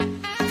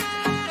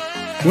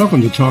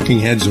Welcome to Talking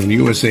Heads on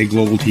USA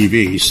Global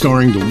TV,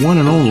 starring the one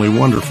and only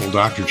wonderful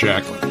Dr.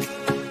 Jacqueline.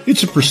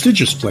 It's a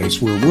prestigious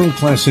place where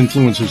world-class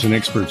influencers and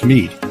experts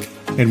meet,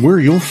 and where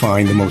you'll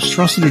find the most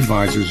trusted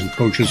advisors and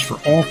coaches for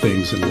all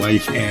things in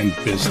life and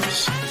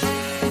business.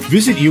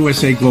 Visit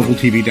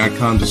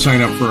usaglobaltv.com to sign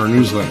up for our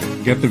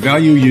newsletter, get the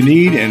value you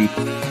need, and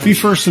be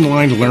first in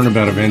line to learn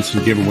about events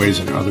and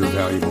giveaways and other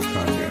valuable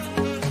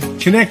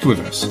content. Connect with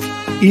us.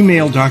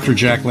 Email Dr.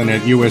 Jacqueline at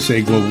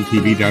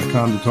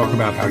usaglobaltv.com to talk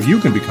about how you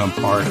can become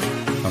part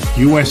of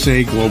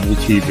USA Global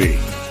TV.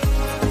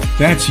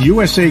 That's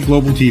USA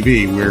Global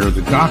TV, where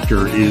the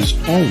doctor is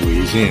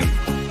always in.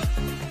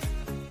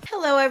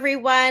 Hello,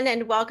 everyone,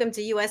 and welcome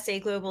to USA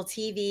Global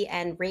TV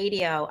and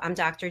Radio. I'm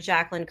Dr.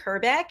 Jacqueline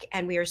Kerbeck,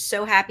 and we are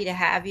so happy to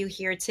have you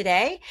here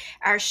today.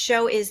 Our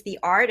show is The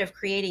Art of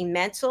Creating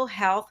Mental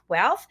Health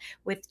Wealth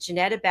with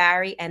Janetta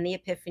Barry and the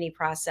Epiphany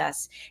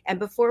Process. And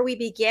before we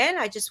begin,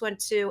 I just want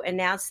to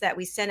announce that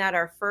we sent out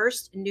our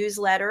first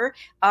newsletter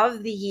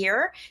of the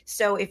year.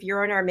 So if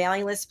you're on our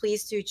mailing list,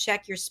 please do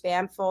check your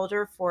spam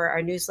folder for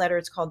our newsletter.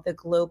 It's called The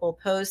Global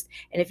Post.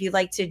 And if you'd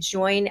like to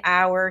join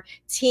our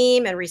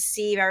team and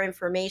receive our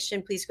information,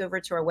 please go over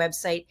to our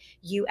website,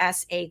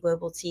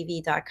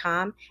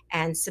 usaglobaltv.com,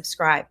 and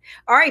subscribe.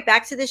 All right,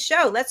 back to the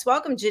show. Let's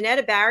welcome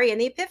Janetta Barry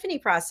and the Epiphany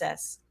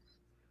Process.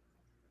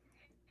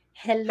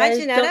 Hello, hi,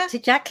 Janetta. Dr.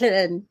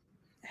 Jacqueline.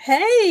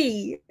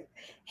 Hey.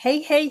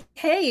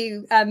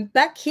 I'm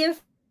back here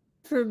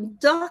from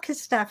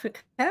darkest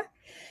Africa.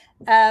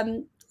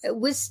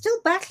 We're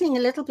still battling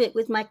a little bit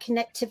with my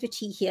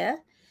connectivity here.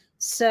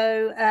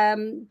 So,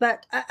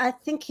 but I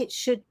think it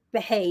should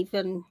behave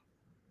and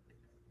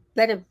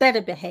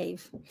better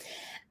behave.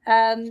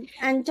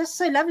 And just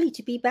so lovely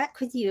to be back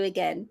with you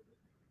again.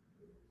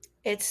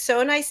 It's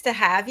so nice to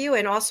have you.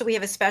 And also we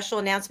have a special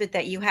announcement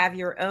that you have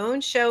your own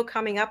show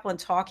coming up on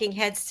Talking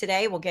Heads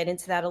today. We'll get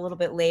into that a little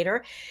bit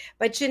later.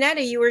 But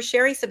Janetta, you were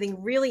sharing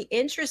something really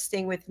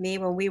interesting with me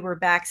when we were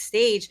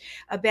backstage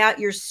about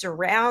your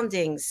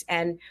surroundings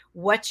and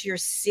what you're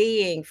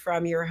seeing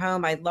from your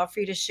home. I'd love for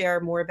you to share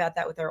more about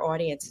that with our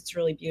audience. It's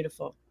really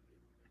beautiful.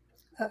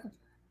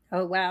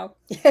 Oh, wow.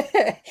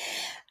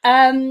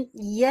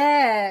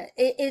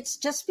 It's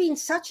just been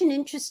such an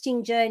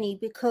interesting journey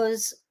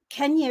because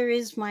Kenya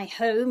is my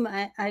home.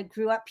 I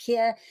grew up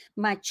here.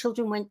 My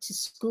children went to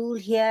school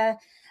here.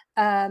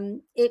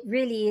 It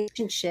really is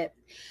a relationship.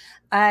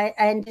 I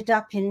ended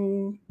up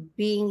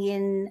being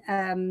in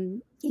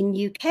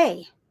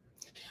UK.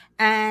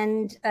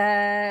 And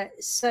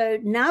so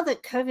now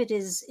that COVID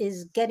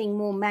is getting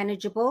more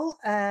manageable,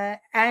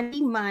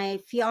 Andy, my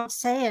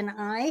fiance, and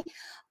I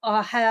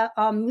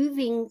are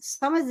moving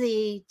some of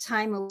the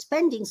time, or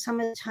spending some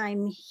of the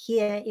time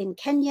here in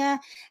Kenya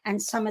and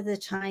some of the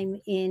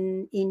time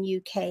in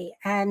UK.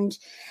 And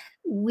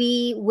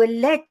we were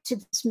led to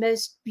this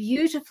most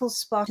beautiful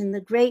spot in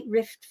the Great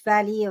Rift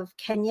Valley of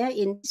Kenya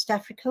in East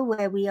Africa,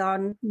 where we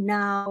are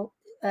now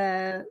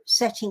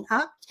setting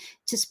up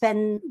to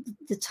spend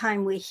the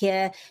time we're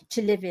here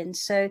to live in.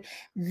 So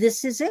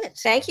this is it.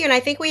 Thank you. And I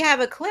think we have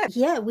a clip.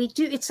 Yeah, we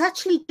do. It's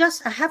actually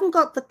just, I haven't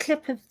got the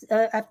clip of,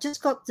 I've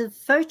just got the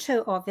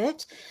photo of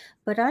it,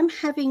 but I'm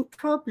having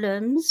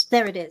problems.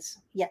 There it is.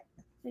 Yeah,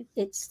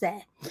 it's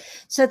there.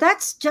 So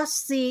that's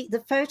just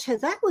the photo.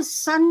 That was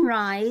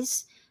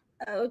sunrise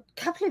a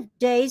couple of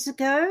days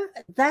ago.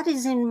 That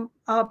is in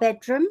our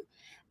bedroom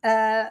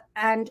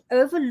and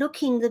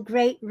overlooking the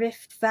Great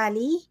Rift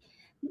Valley,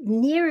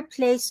 near a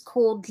place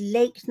called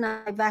Lake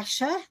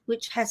Naivasha,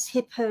 which has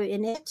hippo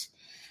in it.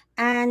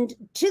 And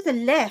to the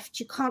left,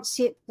 you can't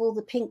see it for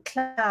the pink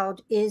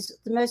cloud, is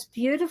the most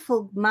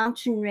beautiful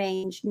mountain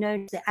range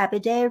known as the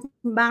Aberdare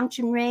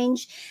mountain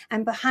range.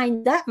 And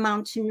behind that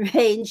mountain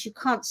range, you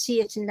can't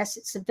see it unless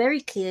it's a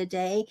very clear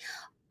day,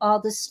 are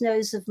the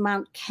snows of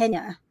Mount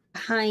Kenya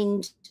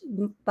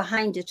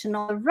behind it. And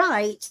on the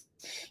right,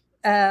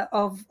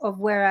 of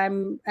where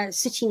I'm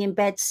sitting in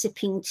bed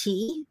sipping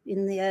tea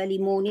in the early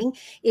morning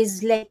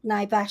is Lake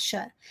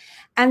Naivasha.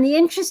 And the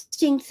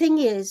interesting thing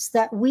is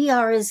that we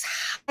are as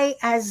high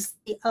as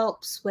the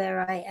Alps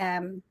where I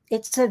am.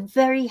 It's a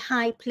very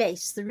high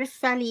place. The Rift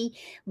Valley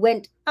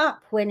went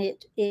up when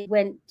it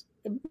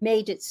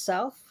made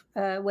itself,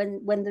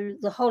 when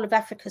the whole of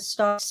Africa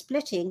started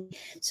splitting.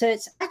 So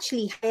it's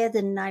actually higher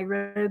than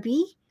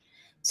Nairobi.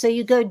 So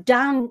you go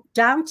down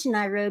to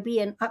Nairobi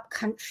and up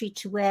country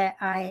to where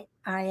I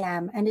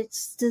am. And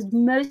it's the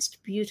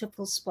most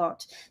beautiful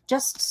spot.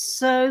 Just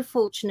so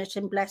fortunate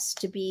and blessed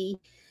to be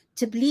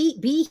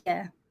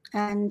here.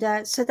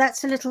 And so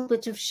that's a little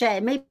bit of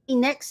share. Maybe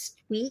next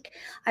week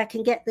I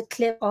can get the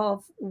clip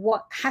of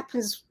what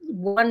happens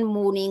one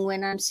morning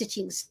when I'm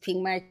sipping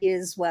my tea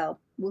as well.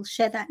 We'll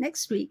share that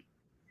next week.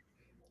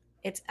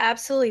 It's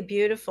absolutely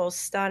beautiful,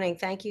 stunning.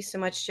 Thank you so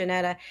much,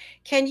 Janetta.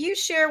 Can you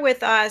share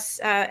with us,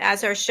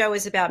 as our show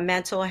is about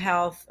mental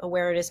health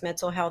awareness,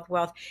 mental health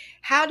wealth,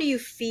 how do you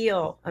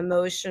feel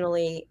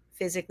emotionally,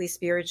 physically,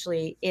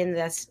 spiritually in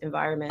this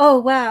environment? Oh,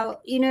 wow.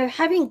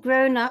 Having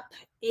grown up,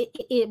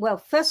 well,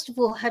 first of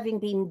all, having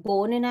been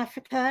born in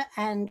Africa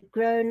and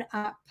grown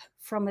up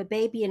from a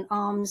baby in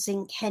arms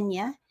in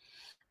Kenya.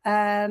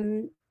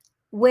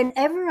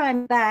 Whenever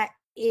I'm back,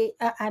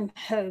 I'm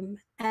home,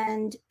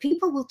 and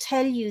people will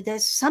tell you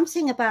there's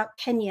something about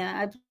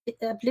Kenya.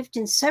 I've lived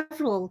in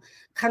several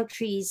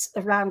countries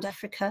around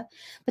Africa,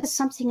 but there's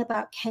something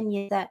about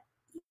Kenya that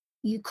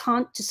you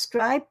can't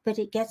describe, but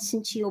it gets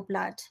into your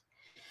blood.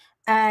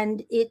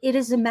 And it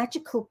is a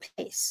magical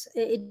place.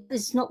 It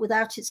is not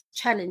without its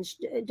challenge.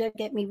 Don't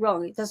get me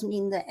wrong. It doesn't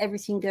mean that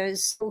everything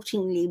goes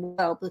sportingly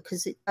well,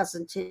 because it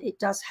doesn't. It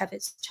does have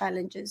its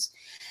challenges.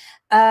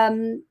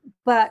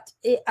 But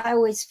I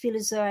always feel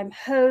as though I'm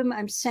home,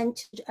 I'm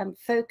centered, I'm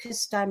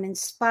focused, I'm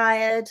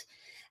inspired.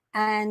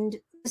 And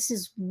this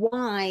is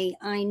why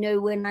I know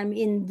when I'm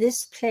in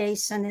this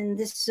place and in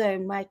this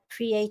zone, my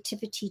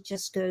creativity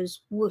just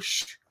goes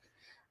whoosh.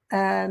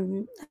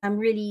 I'm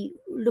really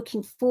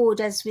looking forward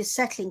as we're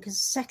settling,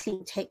 because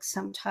settling takes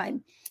some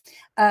time.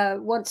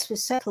 Once we're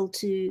settled,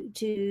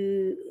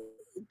 to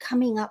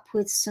coming up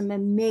with some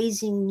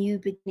amazing new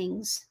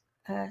beginnings.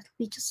 It'll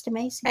be just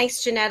amazing.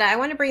 Thanks, Janetta. I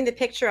want to bring the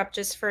picture up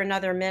just for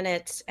another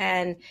minute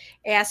and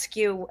ask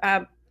you,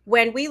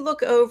 when we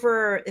look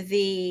over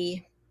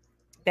the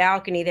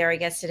balcony there, I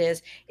guess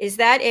it is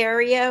that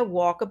area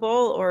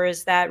walkable, or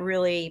is that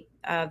really,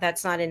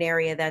 that's not an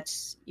area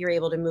that's you're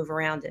able to move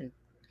around in?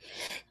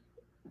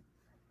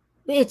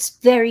 It's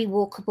very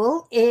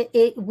walkable.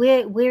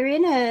 We're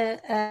in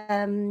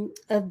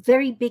a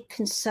very big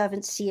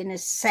conservancy, in a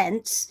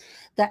sense,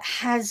 that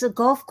has a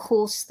golf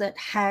course that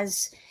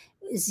has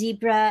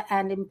zebra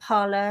and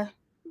impala,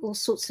 all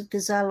sorts of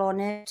gazelle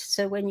on it.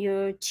 So when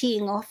you're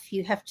teeing off,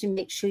 you have to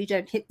make sure you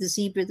don't hit the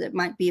zebra that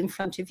might be in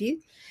front of you.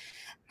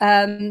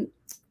 And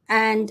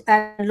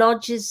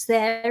lodges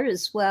there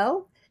as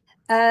well.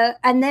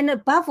 And then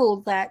above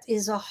all that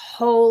is a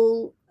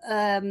whole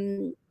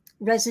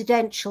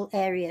residential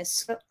area.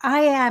 So I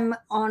am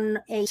on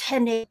a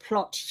 10-acre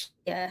plot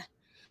here,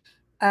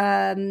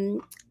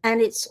 and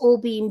it's all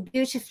been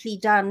beautifully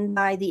done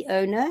by the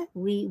owner.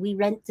 We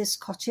rent this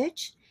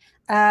cottage,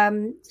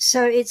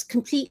 so it's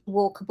completely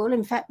walkable.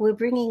 In fact, we're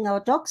bringing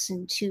our dogs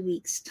in 2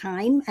 weeks'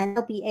 time, and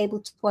they'll be able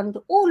to wander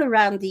all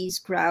around these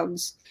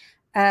grounds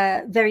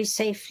very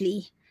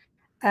safely.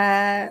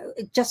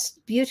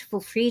 Just beautiful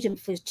freedom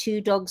for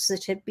two dogs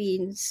that have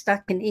been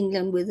stuck in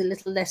England with a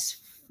little less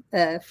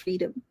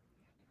freedom.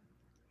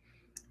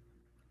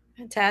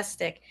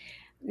 Fantastic.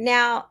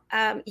 Now,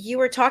 you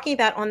were talking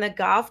about on the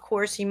golf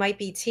course, you might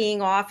be teeing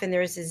off and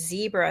there's a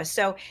zebra.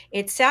 So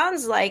it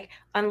sounds like,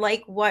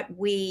 unlike what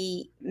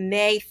we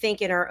may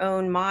think in our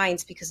own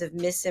minds because of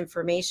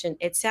misinformation,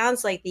 it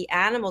sounds like the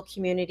animal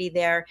community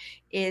there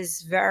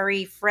is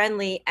very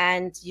friendly,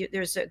 and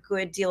there's a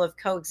good deal of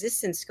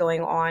coexistence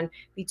going on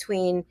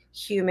between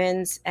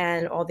humans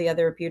and all the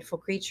other beautiful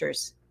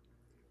creatures.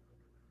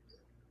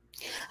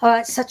 Oh,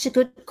 it's such a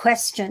good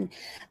question.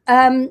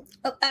 I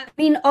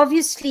mean,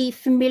 obviously,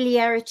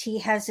 familiarity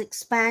has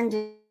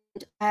expanded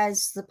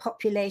as the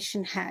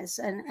population has,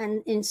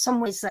 and in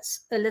some ways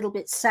that's a little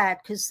bit sad,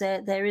 because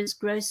there is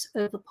gross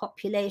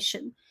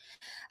overpopulation.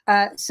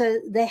 So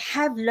they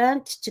have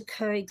learnt to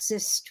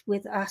coexist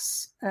with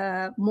us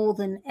more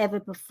than ever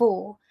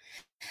before.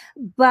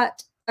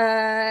 But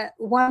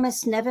one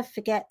must never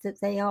forget that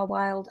they are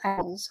wild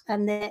animals,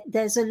 and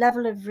there's a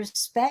level of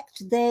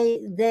respect.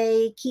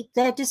 They keep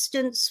their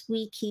distance,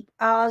 we keep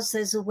ours.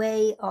 There's a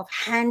way of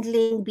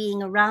handling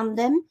being around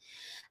them.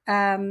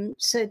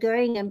 So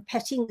going and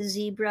petting the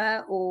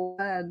zebra, or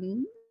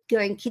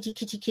going kitty,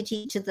 kitty,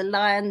 kitty to the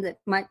lion that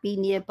might be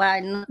nearby,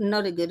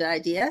 not a good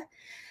idea.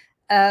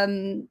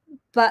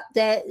 But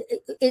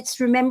it's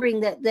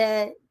remembering that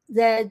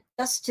they're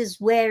just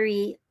as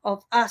wary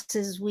of us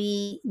as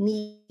we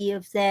need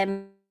of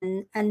them,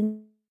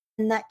 and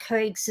that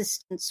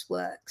coexistence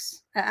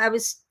works. I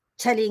was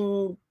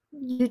telling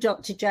you,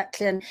 Dr.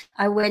 Jacqueline,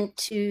 I went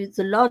to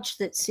the lodge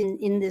that's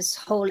in this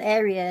whole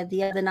area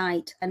the other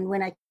night, and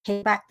when I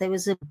came back, there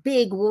was a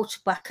big water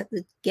bucket at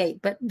the gate,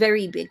 but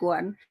very big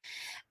one,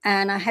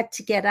 and I had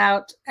to get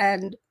out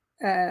and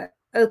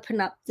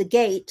open up the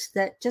gate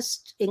that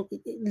just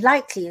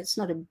lightly, it's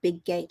not a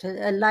big gate,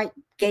 a light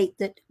gate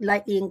that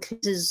lightly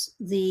encloses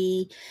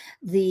the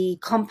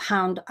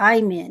compound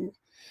I'm in,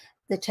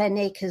 the 10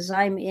 acres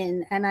I'm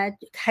in. And I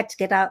had to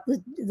get out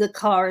the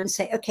car and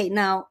say, okay,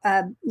 now,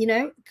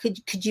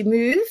 could you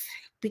move?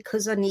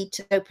 Because I need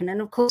to open. And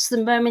of course,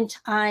 the moment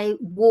I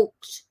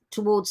walked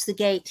towards the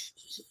gate,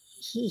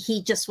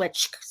 he just went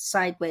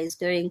sideways,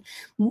 going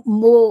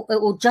more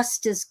or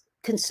just as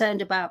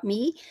concerned about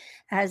me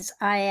as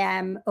I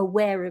am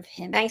aware of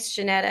him. Thanks,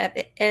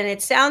 Janetta. And it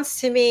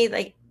sounds to me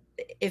like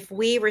if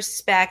we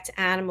respect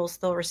animals,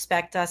 they'll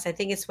respect us. I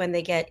think it's when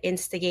they get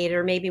instigated,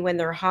 or maybe when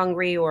they're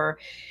hungry, or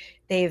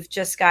they've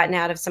just gotten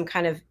out of some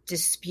kind of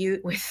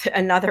dispute with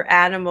another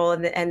animal,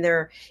 and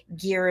they're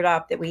geared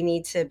up, that we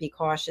need to be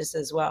cautious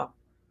as well.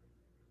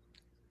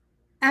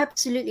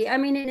 Absolutely. I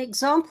mean, an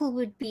example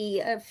would be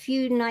a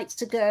few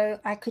nights ago,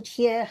 I could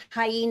hear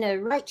hyena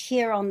right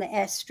here on the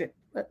airstrip.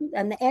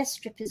 And the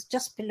airstrip is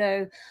just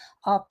below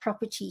our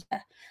property,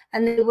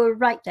 and they were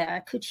right there. I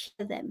could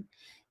hear them.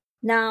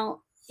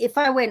 Now, if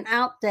I went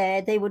out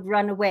there, they would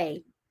run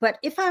away. But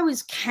if I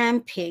was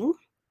camping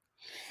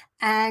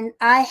and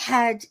I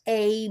had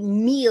a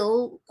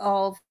meal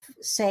of,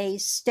 say,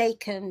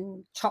 steak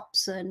and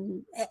chops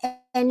and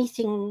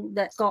anything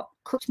that's got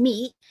cooked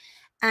meat,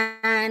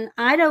 and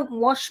I don't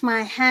wash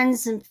my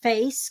hands and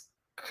face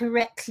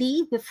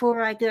correctly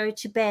before I go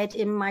to bed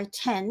in my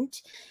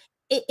tent,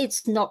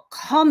 it's not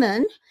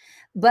common,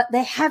 but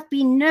they have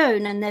been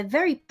known, and they're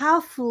very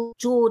powerful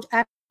jawed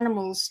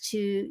animals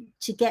to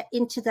get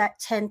into that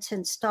tent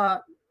and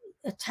start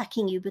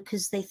attacking you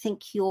because they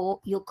think you're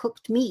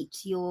cooked meat,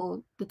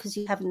 because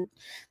you haven't.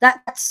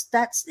 That's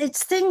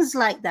it's things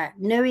like that,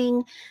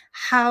 knowing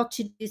how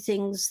to do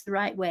things the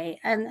right way,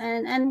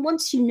 and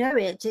once you know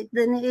it,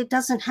 then it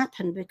doesn't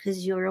happen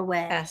because you're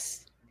aware.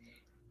 Yes,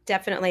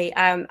 definitely.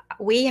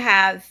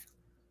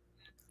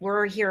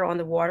 We're here on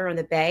the water, on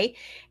the bay,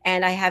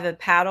 and I have a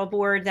paddle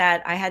board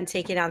that I hadn't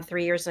taken out in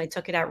 3 years, and I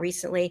took it out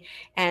recently.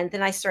 And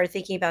then I started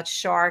thinking about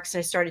sharks, and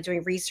I started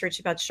doing research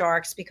about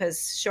sharks,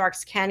 because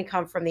sharks can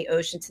come from the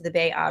ocean to the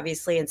bay,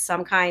 obviously, and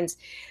some kinds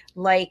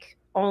like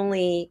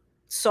only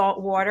salt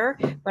water.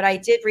 But I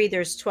did read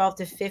there's 12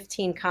 to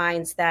 15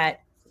 kinds that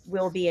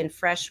will be in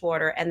fresh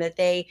water and that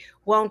they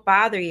won't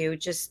bother you,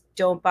 just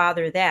don't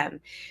bother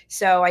them.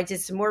 So I did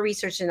some more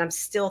research, and I'm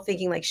still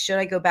thinking, like, should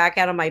I go back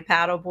out on my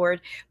paddleboard?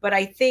 But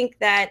I think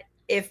that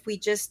if we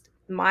just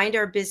mind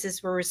our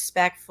business, we're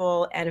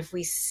respectful, and if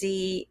we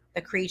see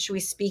a creature, we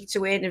speak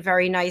to it in a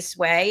very nice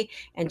way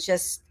and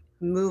just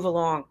move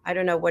along. I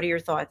don't know. What are your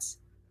thoughts?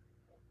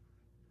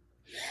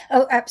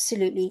 Oh,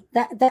 absolutely.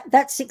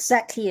 That's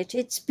exactly it.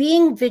 It's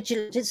being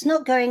vigilant. It's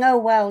not going, oh,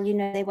 well,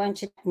 they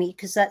won't attack me,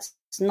 because that's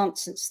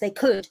nonsense. They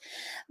could,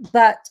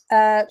 but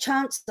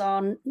chances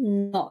are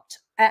not.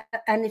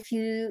 And if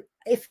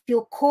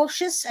you're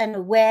cautious and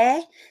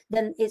aware,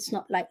 then it's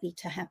not likely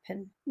to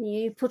happen.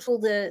 You put all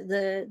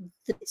the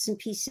bits and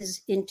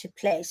pieces into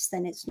place,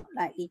 then it's not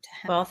likely to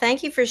happen. Well,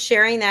 thank you for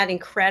sharing that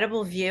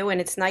incredible view.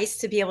 And it's nice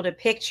to be able to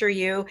picture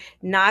you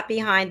not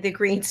behind the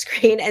green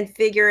screen and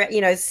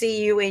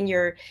see you in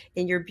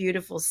your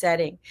beautiful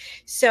setting.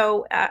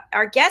 So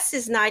our guest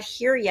is not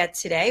here yet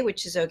today,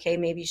 which is okay.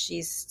 Maybe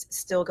she's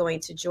still going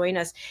to join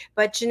us.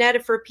 But Janetta,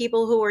 for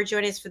people who are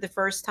joining us for the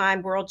first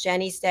time, World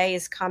Jenny's Day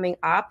is coming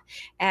up,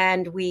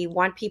 and we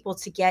want people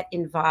to get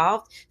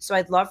involved. So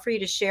I'd love for you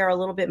to share a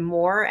little bit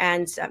more,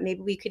 and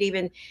maybe we could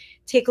even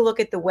take a look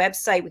at the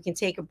website. We can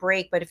take a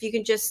break, but if you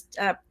can just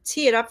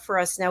tee it up for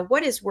us now.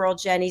 What is World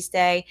Jenny's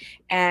Day,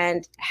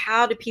 and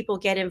how do people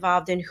get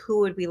involved, and who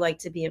would we like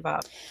to be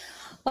involved?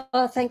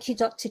 Oh, thank you,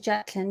 Dr.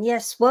 Jacqueline.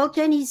 Yes, World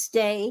Jenny's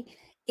Day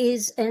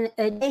is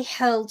a day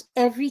held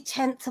every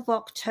 10th of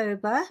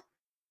October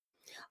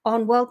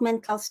on World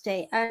Mental Health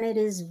Day, and it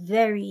is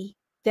very,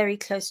 very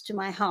close to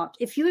my heart.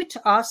 If you were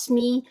to ask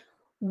me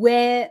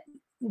where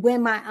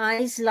my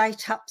eyes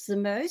light up the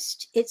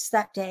most, it's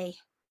that day.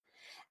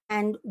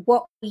 And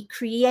what we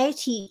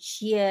create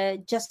each year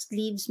just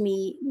leaves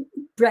me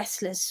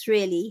breathless,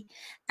 really.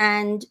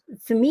 And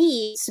for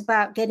me, it's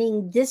about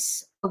getting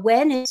this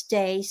awareness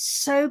day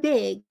so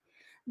big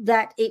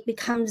that it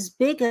becomes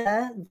bigger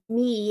than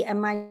me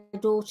and my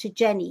daughter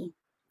Jenny,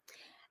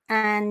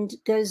 and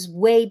goes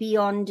way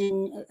beyond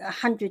in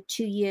 100,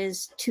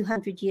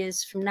 200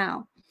 years from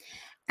now.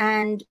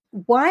 And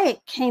why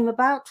it came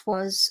about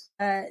was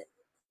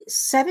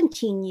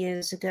 17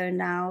 years ago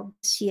now,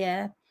 this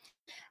year.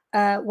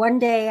 One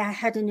day I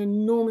had an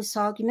enormous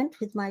argument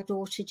with my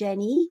daughter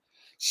Jenny.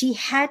 She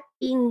had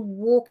been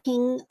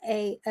walking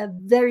a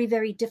very,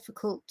 very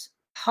difficult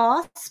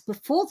path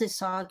before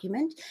this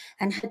argument,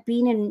 and had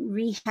been in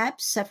rehab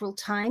several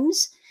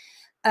times.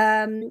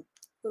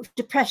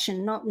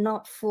 Depression,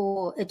 not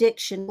for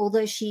addiction,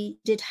 although she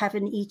did have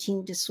an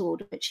eating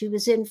disorder, but she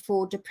was in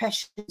for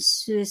depression,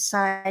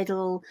 suicide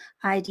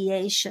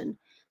ideation.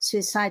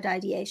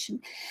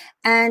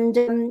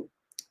 And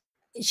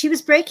she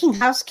was breaking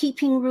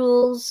housekeeping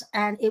rules,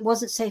 and it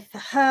wasn't safe for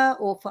her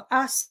or for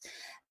us.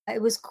 It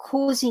was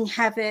causing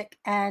havoc,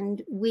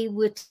 and we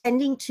were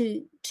tending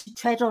to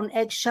tread on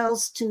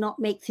eggshells to not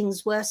make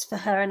things worse for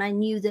her. And I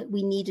knew that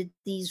we needed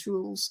these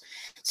rules.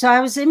 So I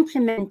was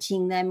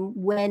implementing them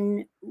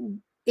when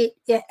it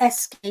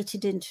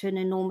escalated into an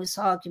enormous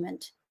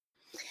argument.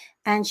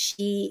 And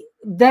she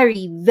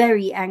very,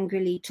 very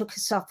angrily took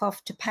herself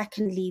off to pack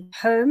and leave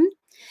home.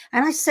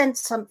 And I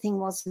sensed something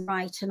wasn't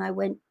right, and I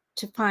went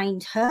to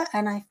find her,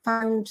 and I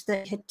found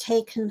that it had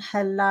taken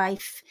her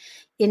life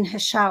in her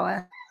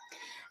shower.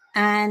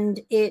 And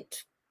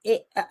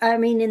I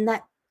mean, in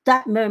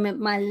that moment,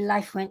 my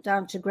life went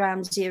down to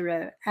ground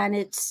zero. And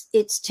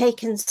it's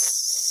taken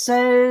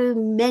so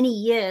many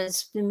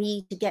years for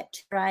me to get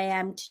to where I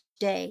am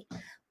today.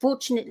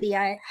 Fortunately,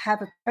 I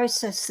have a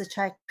process that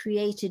I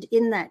created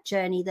in that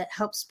journey that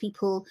helps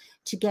people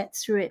to get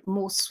through it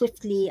more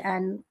swiftly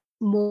and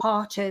more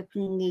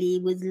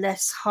heart-openingly, with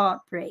less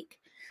heartbreak.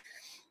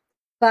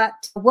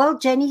 But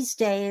World Jenny's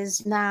Day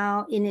is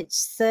now in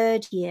its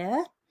 3rd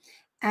year,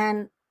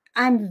 and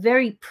I'm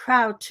very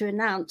proud to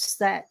announce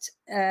that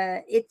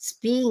it's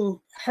being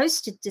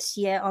hosted this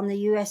year on the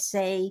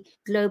USA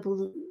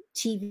Global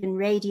TV and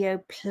Radio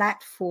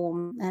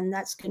platform, and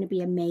that's going to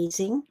be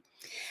amazing.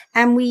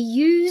 And we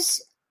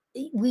use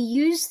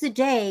the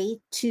day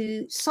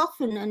to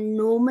soften and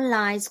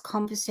normalize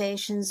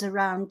conversations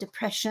around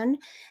depression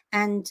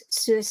and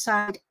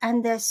suicide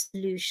and their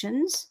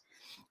solutions.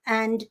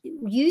 And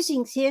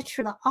using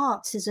theatre and the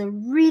arts is a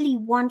really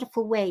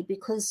wonderful way,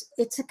 because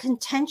it's a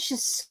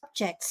contentious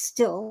subject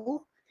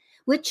still.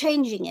 We're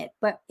changing it,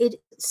 but it's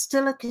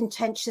still a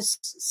contentious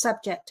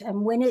subject.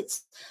 And when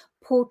it's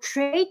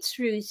portrayed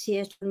through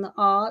theatre and the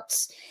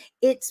arts,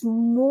 it's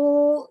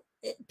more,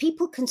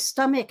 people can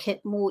stomach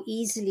it more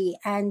easily,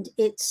 and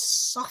it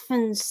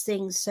softens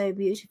things so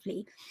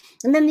beautifully.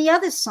 And then the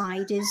other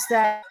side is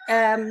that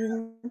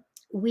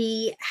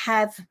we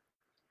have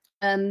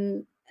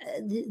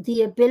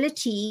the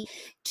ability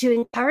to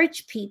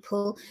encourage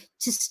people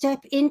to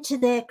step into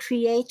their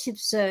creative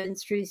zone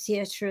through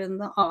theatre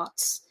and the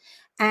arts.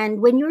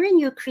 And when you're in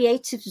your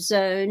creative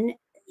zone,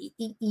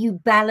 you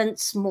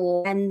balance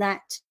more, and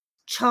that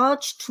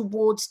charge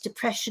towards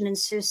depression and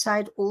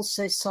suicide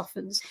also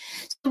softens.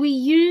 So we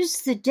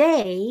use the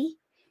day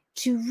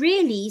to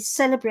really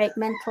celebrate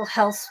mental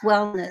health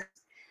wellness.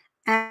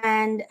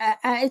 And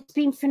it's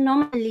been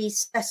phenomenally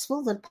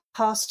successful the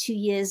past 2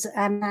 years,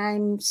 and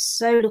I'm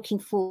so looking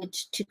forward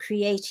to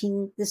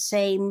creating the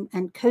same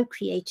and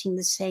co-creating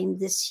the same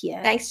this year.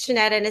 Thanks,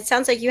 Jeanette. And it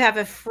sounds like you have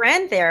a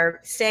friend there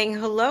saying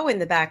hello in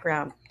the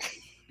background.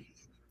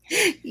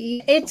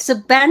 It's a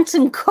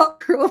bantam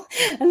cockerel,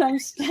 and I'm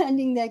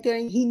standing there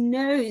going, he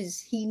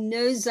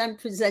knows I'm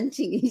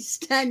presenting. He's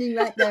standing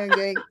right there and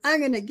going, I'm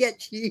going to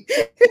get you.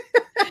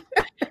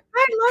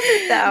 I love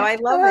it, though. I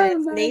love it.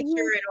 It's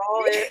nature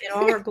in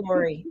all her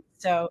glory.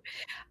 So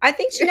I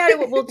think, Jeanette,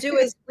 what we'll do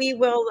is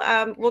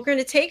we're going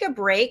to take a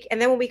break. And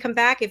then when we come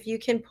back, if you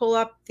can pull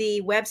up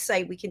the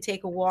website, we can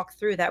take a walk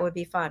through. That would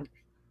be fun.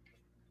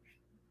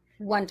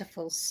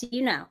 Wonderful. See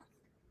you now.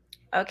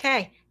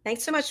 Okay.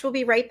 Thanks so much. We'll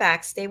be right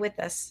back. Stay with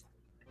us.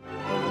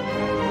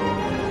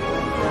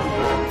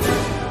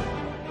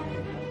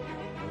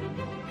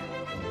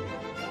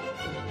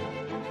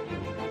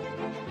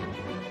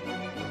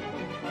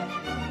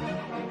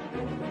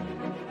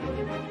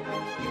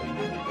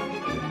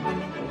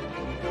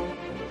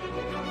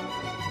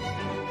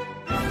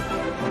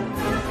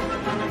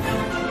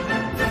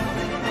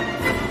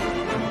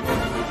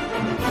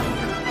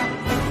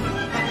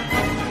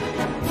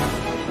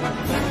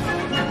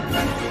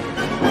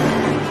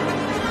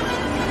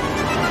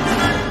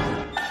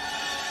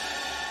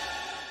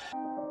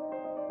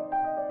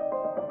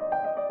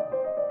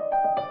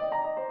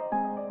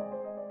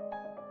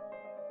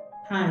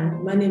 Hi,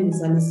 my name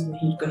is Alice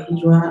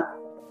Muhirwa.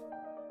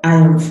 I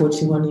am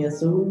 41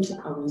 years old.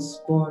 I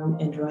was born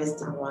and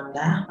raised in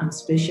Rwanda. I'm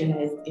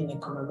specialized in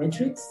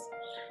econometrics.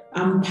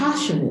 I'm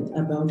passionate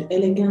about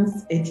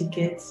elegance,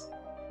 etiquette,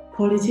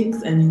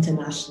 politics, and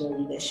international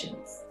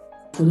relations.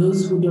 For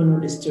those who don't know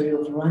the story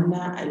of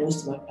Rwanda, I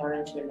lost my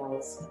parents when I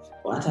was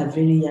at a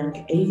very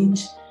young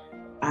age.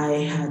 I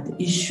had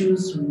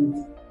issues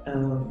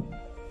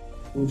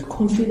with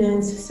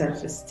confidence,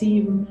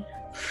 self-esteem,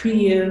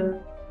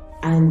 fear,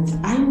 and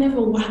I never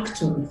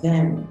worked on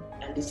them,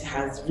 and it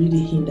has really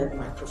hindered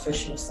my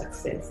professional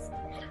success.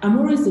 I'm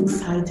always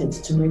excited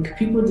to make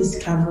people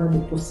discover the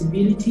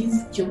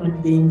possibilities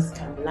human beings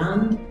can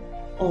land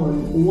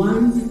on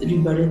once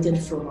liberated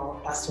from our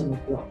personal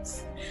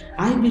blocks.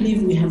 I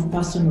believe we have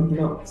personal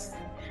blocks,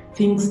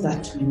 things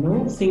that we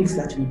know, things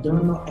that we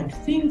don't know, and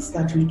things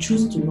that we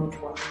choose to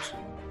not want.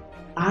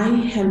 I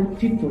help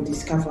people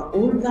discover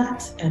all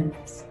that and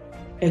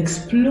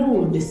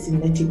explore the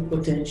synergetic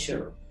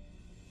potential.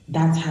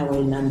 That's how I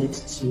landed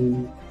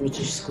to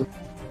British School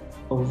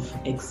of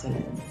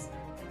Excellence.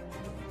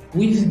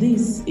 With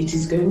this, it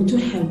is going to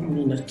help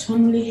me not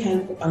only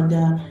help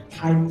other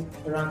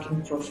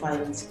high-ranking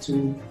profiles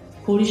to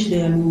polish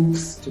their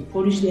looks, to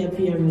polish their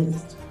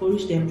appearance, to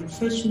polish their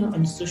professional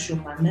and social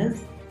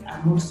manners.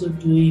 I'm also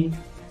doing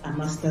a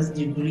master's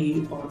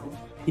degree on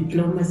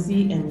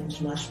diplomacy and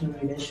international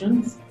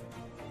relations,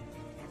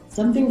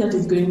 something that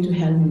is going to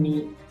help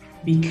me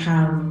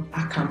become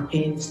a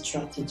campaign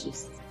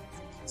strategist.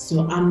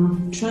 So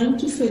I'm trying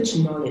to fetch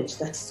knowledge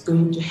that is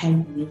going to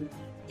help me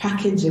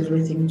package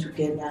everything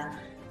together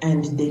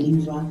and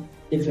deliver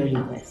the very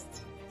best.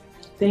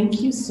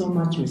 Thank you so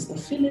much, Mr.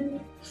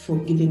 Philip, for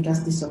giving us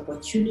this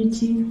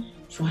opportunity,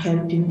 for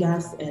helping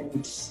us,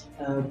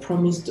 and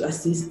promise to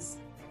assist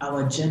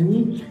our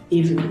journey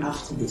even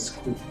after the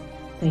school.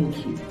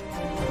 Thank you.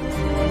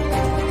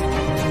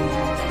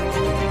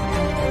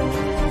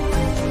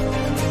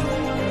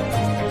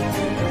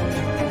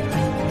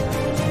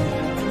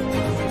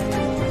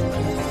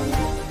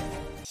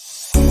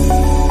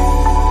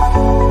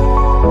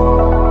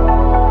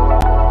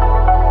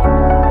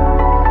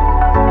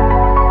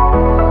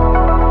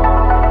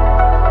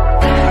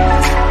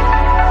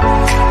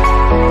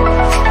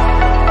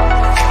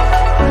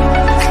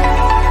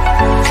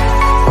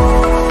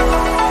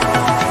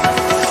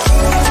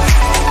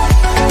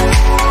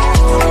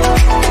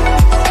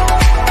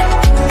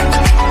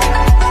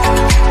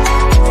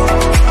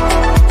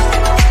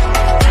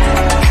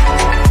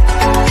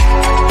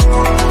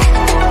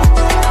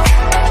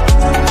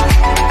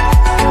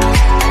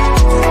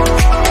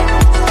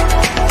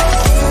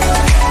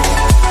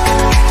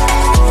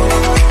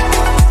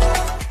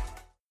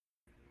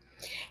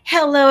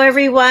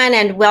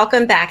 everyone, and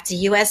welcome back to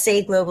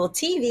USA Global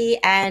TV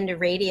and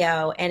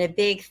Radio. And a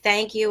big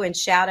thank you and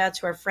shout out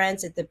to our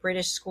friends at the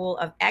British School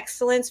of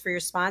Excellence for your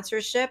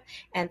sponsorship.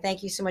 And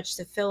thank you so much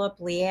to Philip,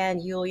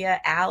 Leanne, Yulia,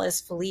 Alice,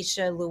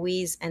 Felicia,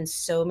 Louise, and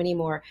so many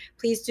more.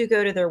 Please do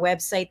go to their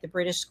website,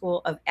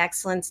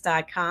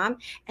 thebritishschoolofexcellence.com,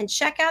 and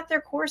check out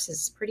their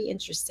courses. Pretty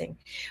interesting.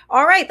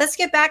 All right, let's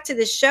get back to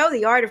the show,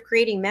 The Art of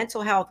Creating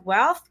Mental Health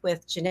Wealth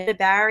with Janetta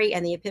Barry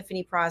and the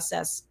Epiphany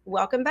Process.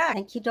 Welcome back.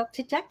 Thank you,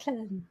 Dr.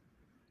 Jacqueline.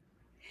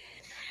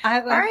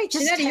 All right,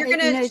 Janetta, you're going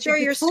to share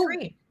your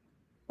screen.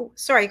 Oh,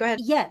 sorry, go ahead.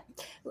 Yeah.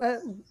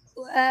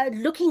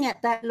 Looking at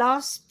that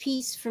last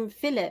piece from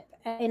Philip,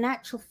 in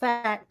actual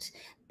fact,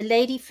 the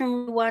lady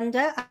from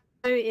Rwanda, I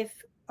don't know if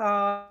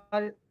our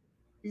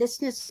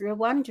listeners,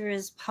 Rwanda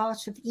is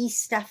part of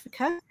East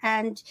Africa,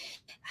 and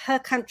her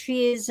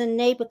country is a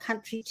neighbor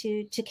country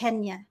to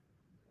Kenya.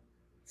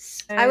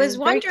 So I was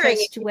wondering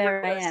to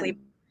where I am.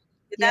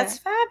 That's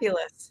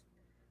fabulous.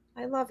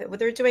 I love it. Well,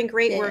 they're doing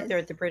great work there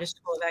at the British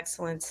School of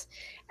Excellence,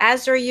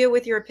 as are you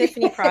with your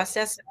Epiphany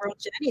Process and World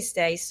Jenny's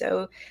Day.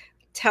 So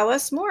tell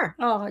us more.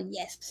 Oh,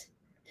 yes.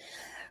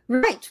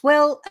 Right.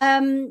 Well,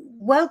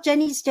 World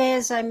Jenny's Day,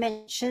 as I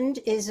mentioned,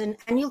 is an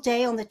annual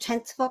day on the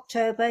 10th of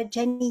October.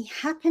 Jenny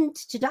happened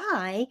to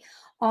die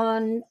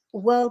on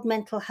World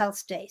Mental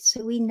Health Day.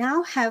 So we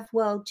now have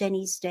World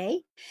Jenny's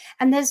Day,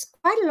 and there's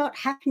quite a lot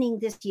happening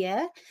this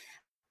year.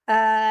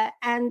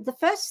 And the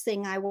first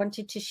thing I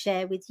wanted to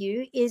share with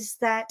you is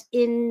that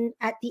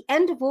at the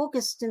end of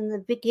August and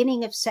the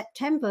beginning of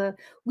September,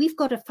 we've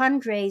got a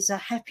fundraiser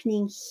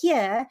happening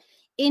here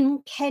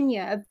in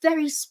Kenya, a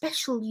very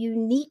special,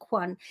 unique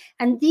one.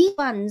 And these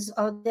funds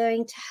are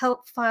going to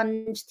help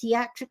fund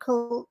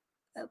theatrical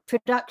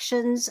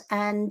productions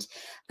and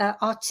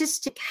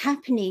artistic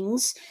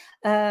happenings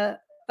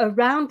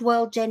around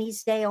World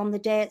Jenny's Day on the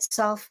day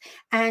itself.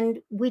 And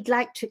we'd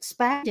like to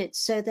expand it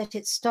so that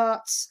it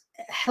starts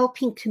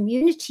helping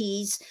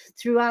communities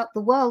throughout the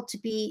world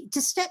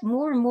to step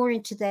more and more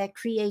into their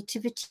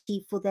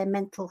creativity for their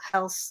mental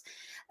health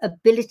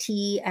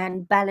ability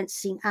and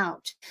balancing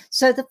out.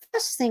 So the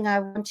first thing I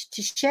wanted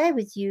to share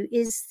with you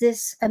is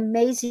this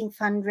amazing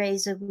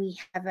fundraiser we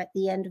have at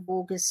the end of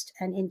August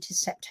and into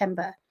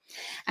September.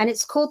 And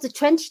it's called the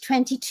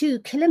 2022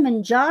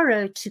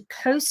 Kilimanjaro to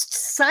Coast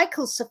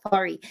Cycle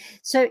Safari.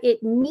 So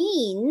it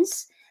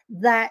means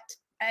that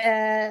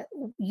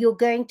you're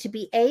going to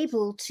be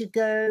able to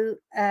go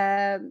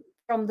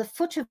from the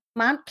foot of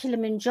Mount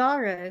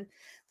Kilimanjaro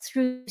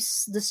through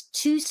the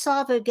two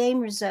Tsavo game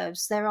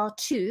reserves. There are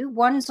two,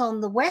 one's on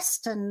the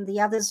west and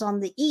the other's on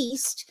the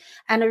east,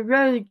 and a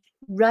road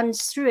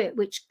runs through it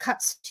which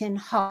cuts it in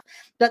half.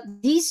 But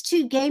these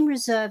two game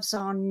reserves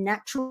are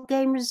natural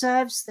game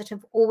reserves that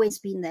have always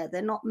been there.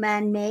 They're not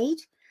man-made.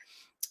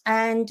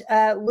 And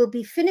we'll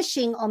be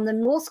finishing on the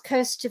north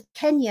coast of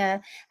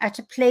Kenya at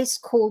a place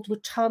called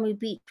Watamu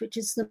Beach, which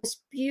is the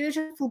most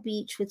beautiful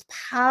beach with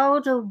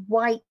powder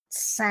white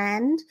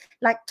sand,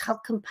 like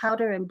talcum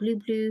powder, and blue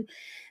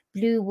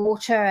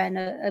water, and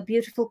a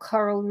beautiful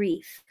coral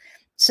reef.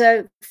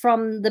 So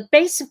from the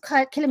base of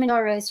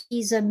Kilimanjaro,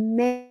 these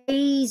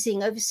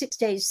amazing, over 6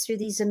 days, through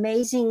these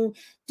amazing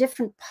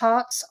different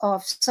parts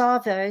of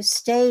Tsavo,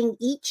 staying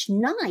each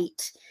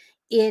night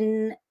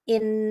in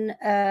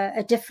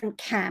a different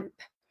camp.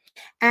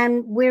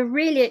 And we're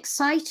really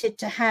excited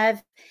to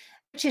have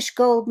British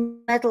gold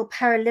medal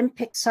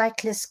Paralympic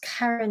cyclist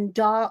Karen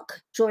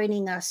Dark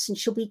joining us, and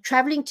she'll be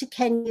traveling to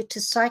Kenya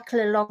to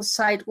cycle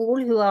alongside all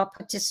who are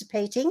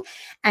participating.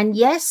 And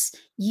yes,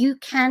 you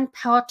can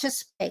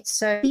participate.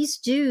 So please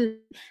do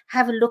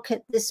have a look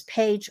at this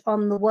page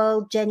on the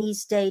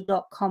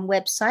worldjennysday.com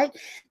website.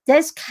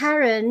 There's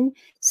Karen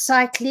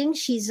cycling.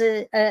 She's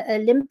an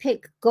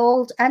Olympic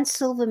gold and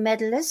silver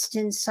medalist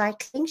in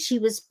cycling. She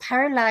was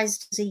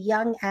paralyzed as a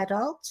young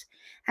adult,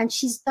 and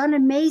she's done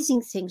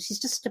amazing things. She's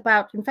just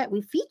about, in fact,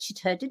 we featured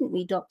her, didn't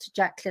we, Dr.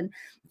 Jacqueline,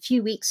 a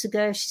few weeks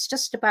ago. She's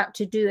just about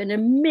to do an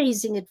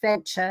amazing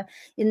adventure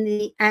in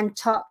the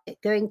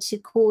Antarctic, going to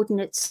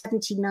coordinates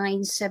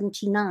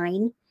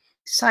 7979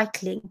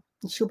 cycling.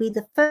 And she'll be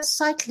the first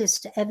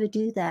cyclist to ever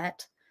do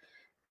that,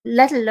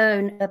 let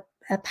alone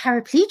a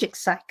paraplegic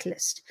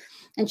cyclist.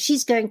 And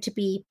she's going to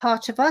be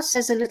part of us.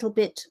 There's a little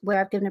bit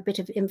where I've given a bit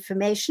of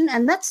information,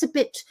 and that's a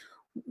bit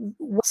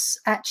what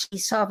actually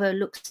Tsavo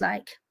looks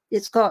like.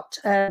 It's got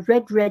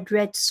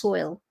red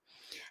soil,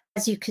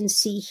 as you can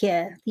see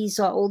here. These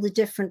are all the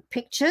different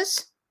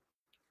pictures.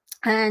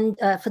 And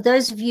for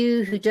those of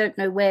you who don't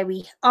know where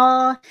we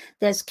are,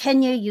 there's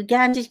Kenya,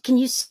 Uganda. Can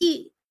you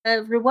see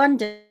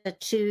Rwanda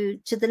to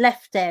the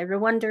left there?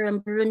 Rwanda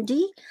and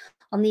Burundi.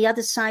 On the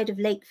other side of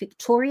Lake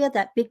Victoria,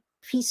 that big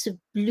piece of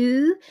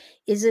blue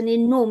is an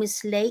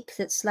enormous lake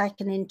that's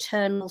like an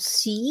internal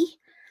sea.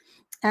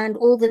 And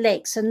all the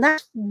lakes, and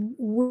that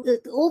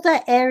all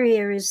that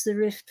area is the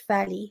Rift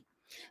Valley.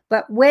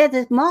 But where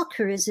the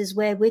marker is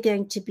where we're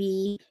going to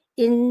be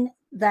in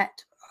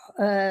that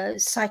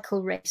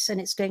cycle race, and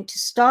it's going to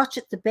start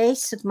at the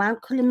base of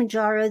Mount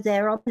Kilimanjaro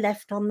there on the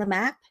left on the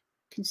map.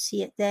 can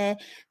see it there,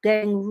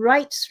 going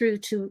right through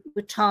to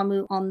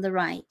Watamu on the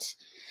right.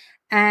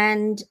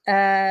 And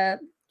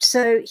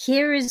so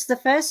here is the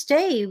first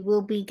day.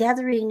 We'll be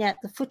gathering at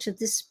the foot of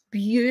this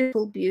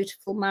beautiful,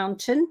 beautiful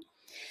mountain.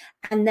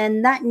 And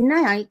then that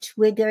night,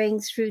 we're going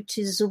through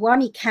to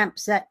Zwane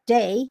camps that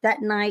day.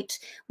 That night,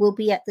 we'll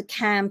be at the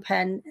camp,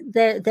 and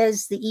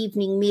there's the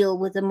evening meal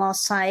with the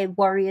Maasai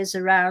warriors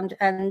around.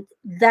 And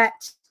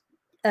that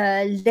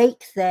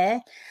lake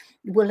there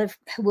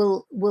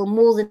will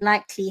more than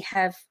likely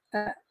have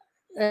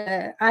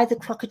either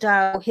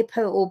crocodile, or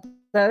hippo, or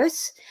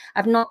both.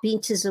 I've not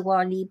been to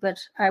Zwane, but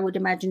I would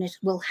imagine it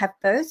will have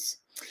both.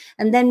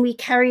 And then we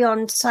carry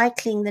on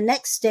cycling the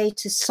next day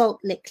to Salt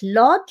Lick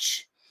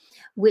Lodge,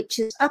 which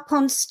is up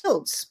on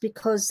stilts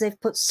because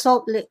they've put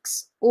salt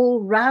licks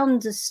all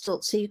round the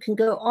stilts. So you can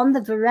go on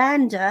the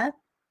veranda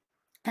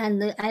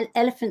and the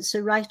elephants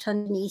are right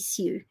underneath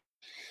you.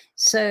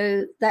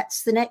 So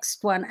that's the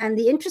next one. And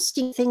the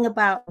interesting thing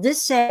about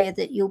this area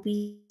that you'll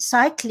be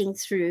cycling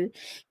through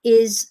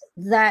is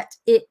that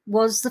it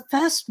was the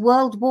First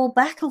World War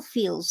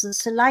battlefields, the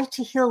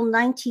Salaita Hill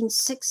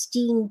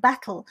 1916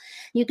 battle.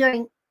 You're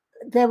going,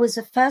 there was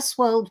a First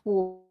World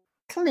War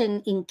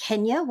in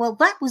Kenya. Well,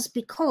 that was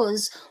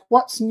because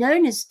what's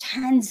known as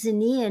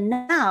Tanzania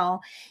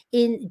now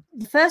in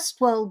the First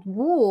World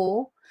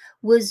War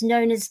was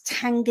known as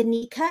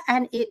Tanganyika,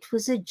 and it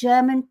was a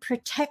German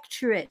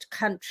protectorate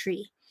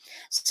country.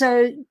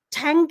 So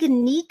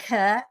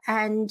Tanganyika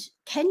and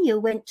Kenya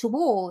went to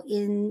war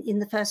in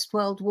the First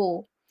World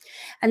War.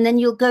 And then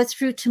you'll go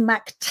through to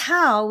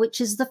Mactau,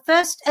 which is the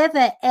first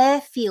ever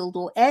airfield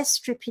or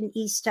airstrip in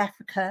East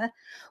Africa,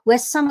 where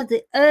some of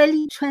the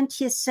early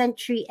 20th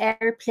century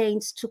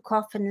airplanes took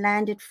off and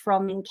landed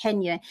from in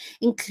Kenya,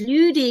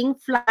 including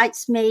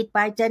flights made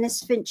by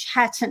Dennis Finch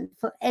Hatton,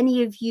 for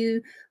any of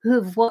you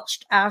who have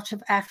watched Out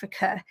of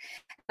Africa.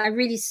 I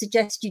really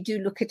suggest you do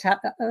look at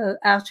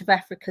Out of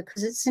Africa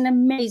because it's an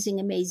amazing,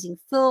 amazing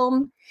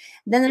film.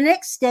 Then the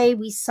next day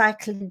we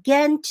cycle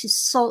again to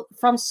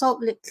from Salt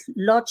Lick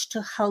Lodge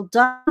to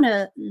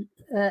Hildana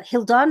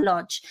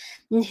Lodge.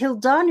 And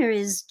Hildana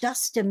is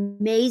just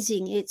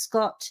amazing. It's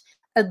got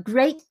a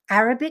great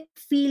Arabic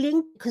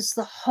feeling because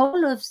the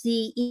whole of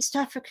the East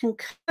African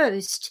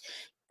coast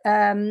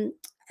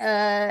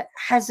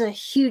has a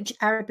huge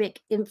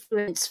Arabic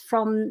influence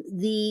from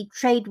the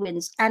trade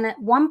winds, and at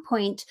one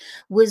point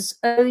was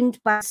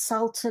owned by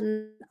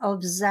Sultan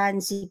of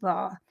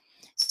Zanzibar.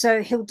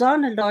 So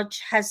Hildana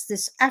Lodge has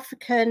this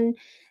African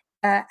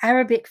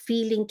Arabic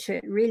feeling to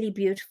it, really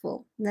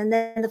beautiful. And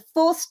then the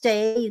fourth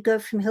day, you go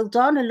from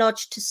Hildana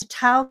Lodge to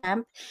Sitao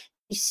Camp.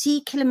 You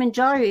see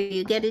Kilimanjaro,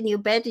 you get in your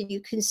bed and you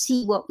can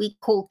see what we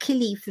call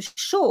Kili for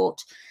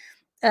short.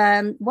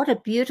 What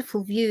a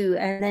beautiful view.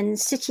 And then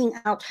sitting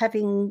out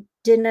having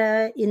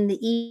dinner in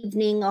the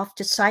evening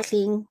after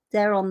cycling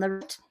there on the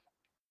right.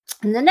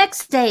 And the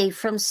next day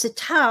from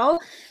Sitao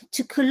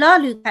to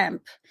Kulalu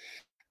Camp.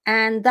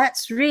 And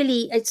that's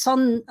really, it's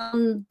on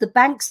the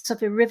banks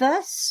of a river.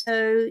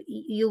 So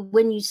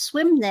when you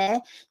swim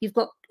there, you've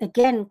got,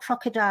 again,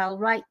 crocodile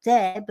right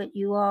there, but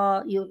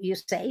you're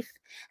safe.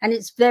 And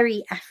it's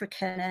very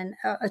African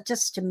and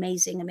just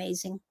amazing,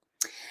 amazing.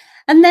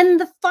 And then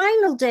the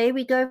final day,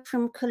 we go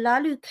from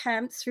Kulalu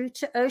Camp through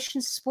to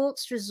Ocean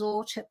Sports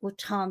Resort at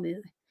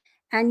Watamu.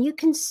 And you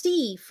can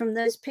see from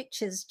those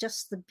pictures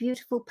just the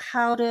beautiful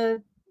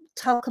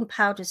talcum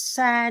powder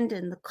sand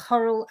and the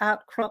coral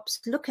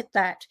outcrops. Look at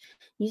that.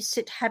 You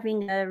sit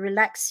having a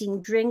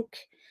relaxing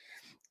drink.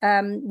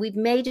 We've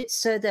made it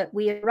so that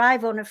we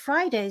arrive on a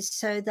Friday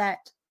so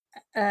that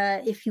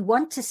if you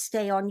want to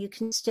stay on, you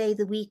can stay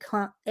the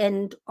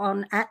weekend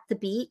on at the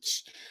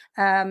beach.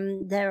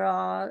 There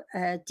are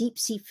deep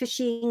sea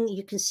fishing.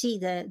 You can see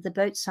the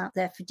boats out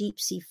there for deep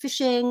sea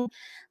fishing.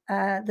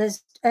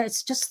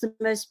 It's just the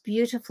most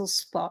beautiful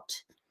spot.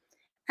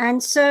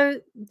 And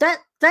so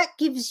that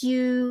gives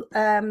you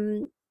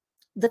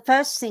the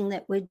first thing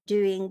that we're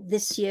doing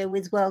this year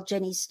with World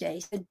Jenny's Day.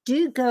 So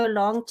do go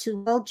along to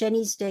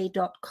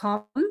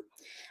worldjennysday.com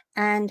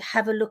and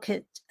have a look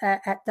at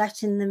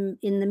that in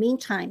the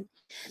meantime.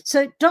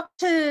 So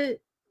Dr.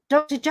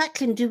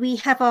 Jacqueline, do we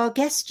have our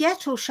guest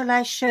yet, or shall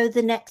I show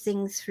the next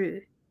thing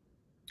through?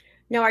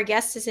 No, our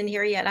guest isn't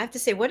here yet. I have to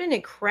say, what an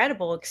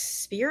incredible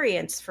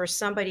experience for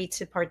somebody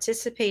to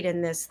participate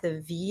in this.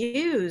 The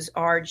views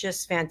are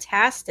just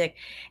fantastic.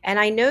 And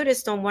I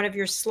noticed on one of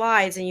your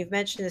slides, and you've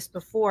mentioned this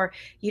before,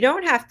 you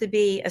don't have to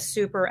be a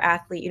super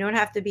athlete. You don't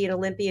have to be an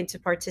Olympian to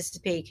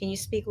participate. Can you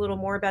speak a little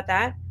more about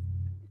that?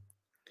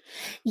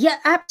 Yeah,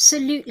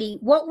 absolutely.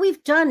 What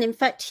we've done, in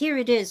fact, here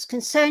it is,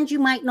 concerned you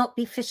might not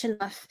be fit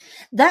enough.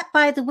 That,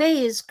 by the way,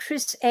 is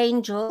Chris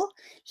Angel.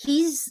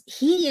 He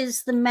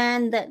is the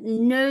man that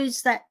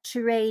knows that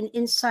terrain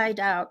inside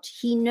out.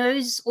 He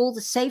knows all the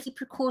safety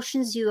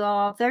precautions. You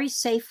are very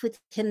safe with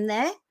him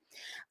there.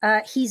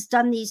 He's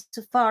done these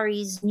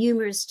safaris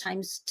numerous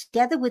times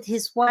together with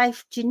his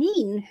wife,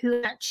 Janine,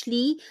 who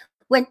actually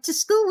went to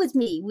school with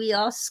me. We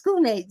are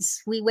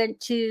schoolmates. We went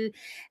to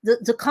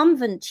the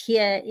convent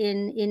here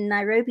in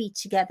Nairobi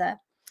together.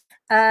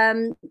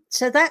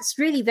 So that's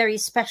really very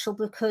special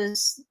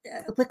because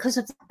of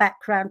the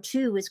background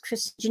too with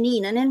Chris and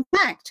Janine. And in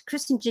fact,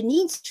 Chris and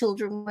Janine's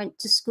children went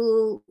to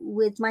school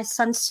with my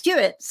son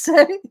Stuart.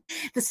 So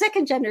the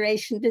second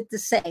generation did the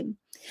same.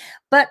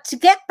 But to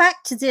get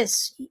back to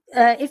this,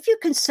 if you're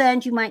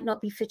concerned you might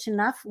not be fit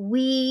enough,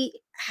 we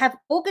have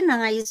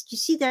organized, you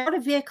see there are a lot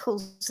of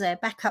vehicles there,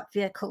 backup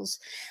vehicles,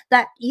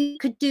 that you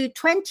could do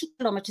 20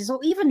 kilometers or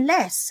even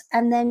less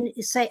and then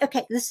say,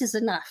 okay, this is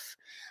enough.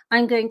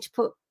 I'm going to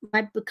put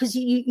because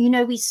you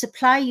know, we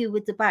supply you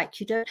with the bike.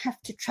 You don't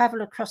have to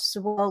travel across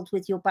the world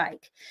with your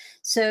bike.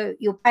 So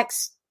your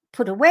bike's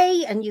put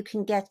away and you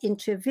can get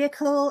into a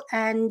vehicle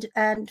and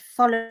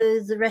follow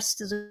the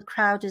rest of the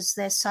crowd as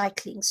they're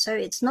cycling. So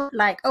it's not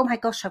like, oh my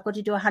gosh, I've got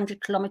to do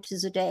 100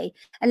 kilometers a day.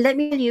 And let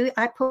me tell you,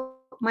 I put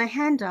my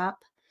hand up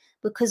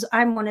because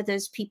I'm one of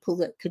those people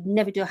that could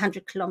never do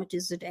 100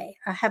 kilometers a day.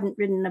 I haven't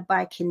ridden a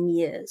bike in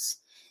years.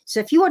 So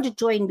if you want to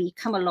join me,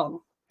 come along.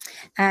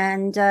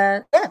 And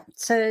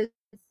so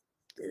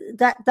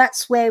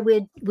that's where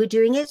we're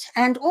doing it.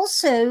 And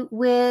also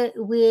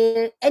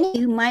we're any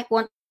who might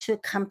want to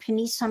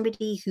accompany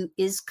somebody who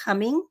is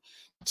coming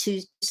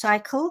to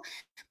cycle,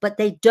 but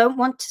they don't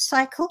want to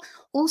cycle,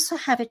 also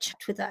have a chat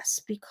with us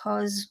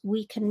because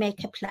we can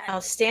make a plan.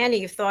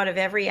 Outstanding. You've thought of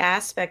every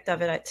aspect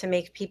of it to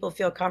make people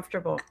feel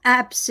comfortable.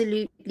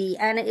 Absolutely.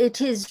 And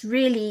it is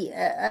really,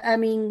 I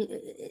mean,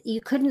 you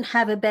couldn't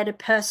have a better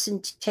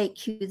person to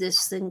take you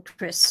this than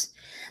Chris.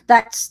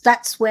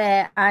 That's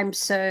where I'm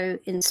so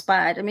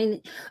inspired. I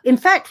mean, in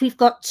fact, we've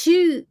got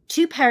two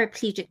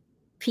paraplegic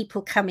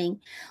people coming.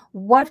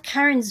 One of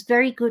Karen's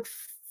very good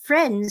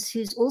friends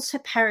who's also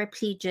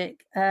paraplegic,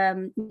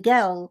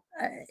 Miguel,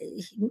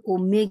 or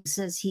Migs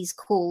as he's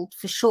called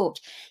for short,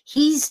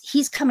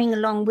 he's coming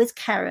along with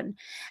Karen.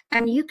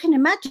 And you can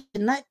imagine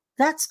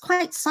that's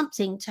quite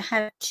something to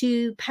have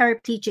two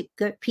paraplegic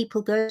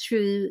people go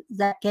through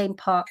that game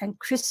park. And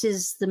Chris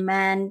is the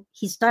man,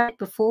 he's done it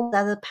before with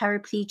other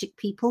paraplegic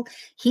people.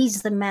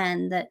 He's the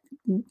man that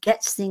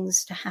gets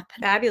things to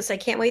happen. Fabulous. I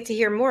can't wait to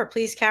hear more.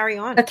 Please carry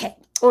on. Okay.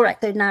 All right.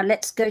 So now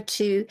let's go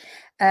to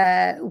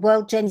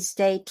World Jenny's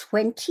Day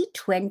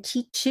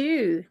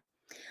 2022.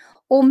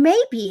 Or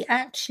maybe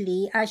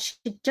actually I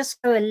should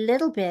just go a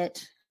little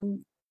bit.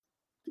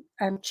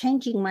 I'm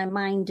changing my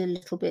mind a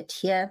little bit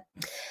here.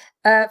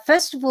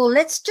 First of all,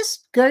 let's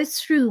just go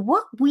through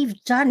what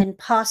we've done in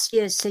past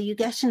years so you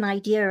get an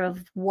idea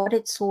of what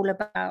it's all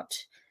about.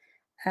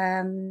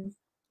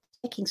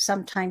 Taking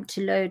some time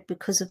to load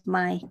because of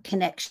my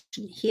connection.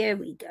 Here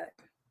we go.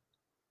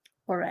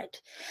 All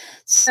right.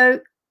 So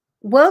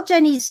World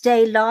Jenny's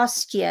Day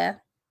last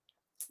year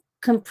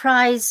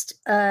comprised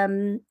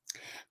Kev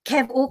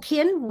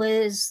Orkian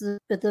was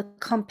the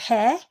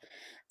compere.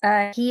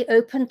 He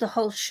opened the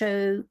whole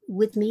show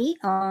with me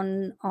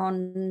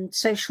on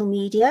social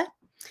media.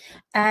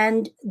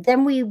 And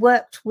then we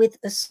worked with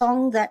a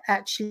song that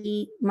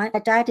actually my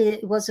dad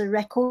was a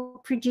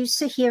record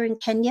producer here in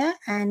Kenya.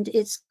 And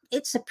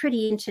it's a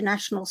pretty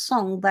international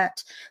song,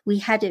 but we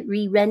had it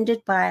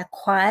re-rendered by a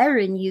choir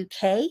in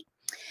UK.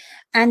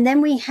 And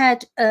then we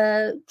had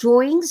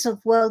drawings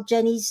of World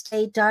Jenny's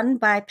Day done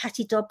by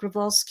Patty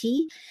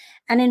Dobrovolsky.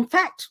 And in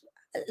fact,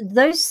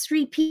 those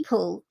three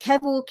people,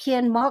 Kev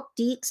Orkian, Mark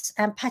Deeks,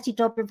 and Patty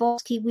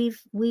Dobrovolsky,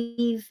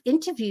 we've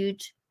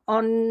interviewed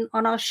on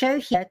our show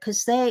here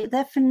because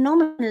they're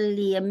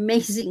phenomenally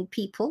amazing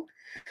people.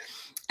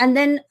 And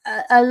then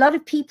a lot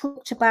of people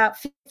talked about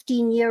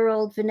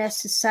 15-year-old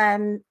Vanessa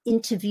San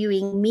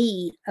interviewing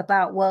me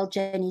about World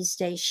Jenny's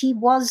Day. She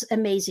was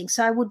amazing.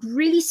 So I would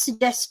really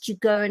suggest you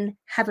go and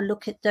have a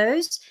look at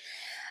those.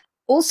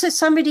 Also,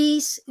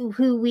 somebody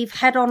who we've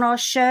had on our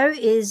show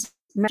is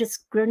Meredith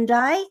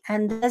Grundy,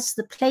 and there's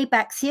the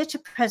playback theatre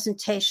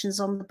presentations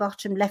on the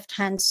bottom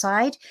left-hand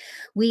side.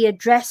 We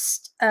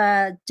addressed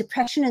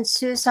depression and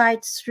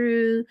suicide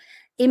through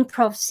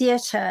improv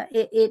theatre,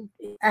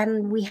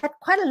 and we had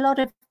quite a lot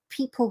of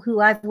people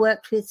who I've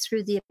worked with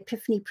through the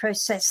Epiphany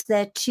process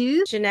there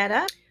too.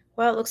 Janetta,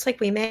 well, it looks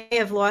like we may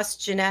have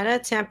lost Janetta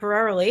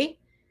temporarily.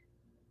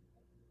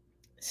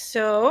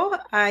 So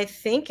I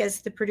think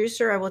as the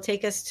producer, I will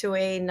take us to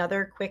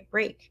another quick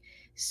break.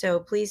 So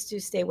please do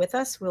stay with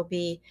us. We'll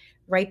be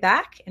right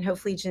back, and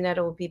hopefully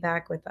Janetta will be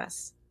back with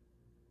us.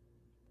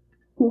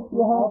 If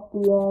you're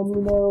happy and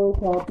you know it,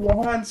 clap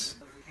your hands.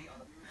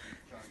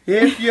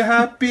 If you're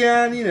happy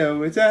and you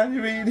know it and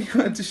you really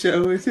want to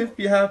show it, if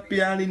you're happy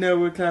and you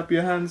know it, clap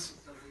your hands.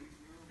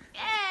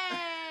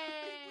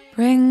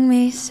 Bring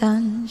me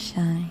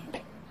sunshine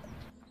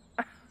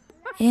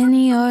in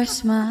your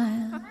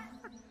smile.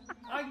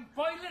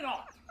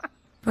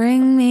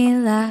 Bring me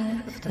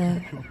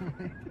laughter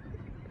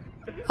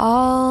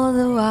all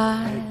the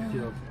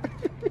while.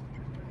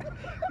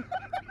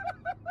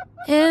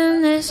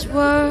 In this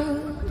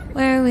world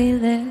where we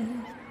live,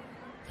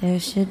 there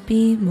should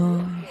be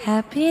more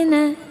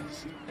happiness,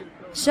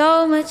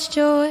 so much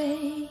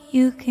joy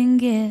you can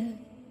give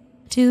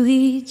to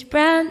each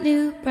brand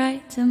new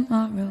bright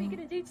tomorrow. What are you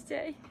gonna do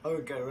today? I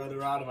would go run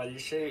around about your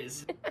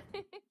shoes.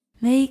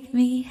 Make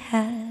me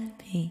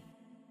happy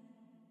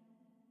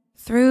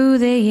through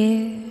the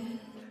years.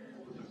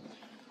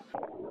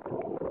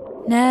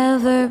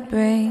 Never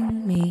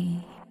bring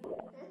me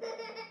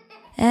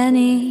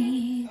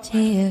any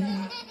tears.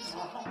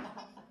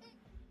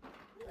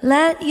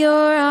 Let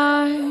your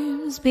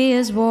arms be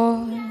as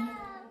warm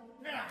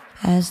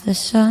as the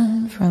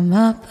sun from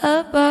up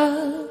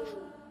above.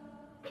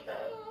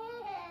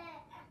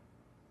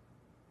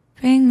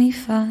 Bring me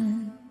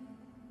fun,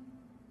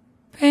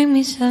 bring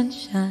me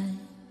sunshine,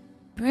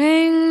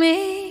 bring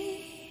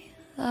me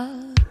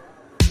love.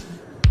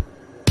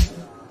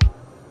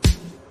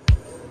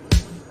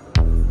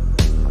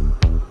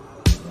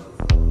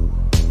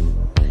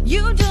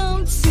 You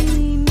don't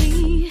see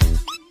me,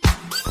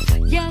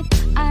 yet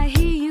I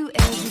hear you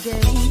every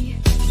day.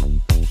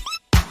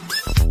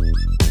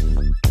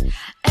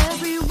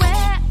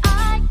 Everywhere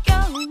I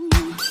go,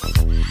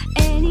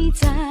 any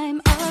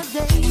time of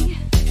day.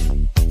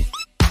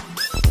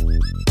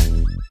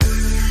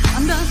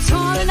 I'm not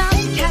calling out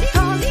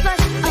catcalls, but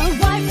a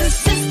wife, a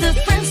sister,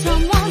 friends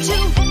don't want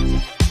you.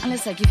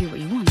 Unless I give you what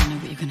you want, I know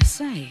what you're gonna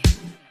say.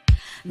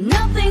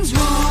 Nothing's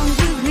wrong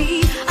with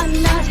me,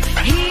 I'm not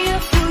here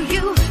for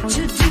you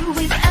to do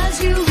with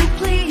as you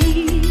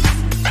please.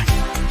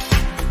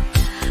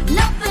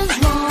 Nothing's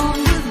wrong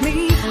with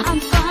me, I'm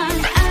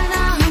fine and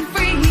I'm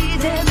free.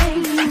 There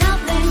ain't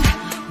nothing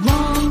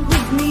wrong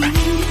with me.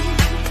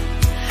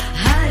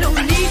 I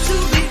don't need to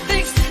be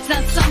fixed, it's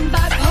not some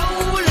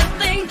bipolar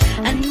thing.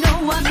 And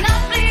no, I'm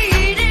not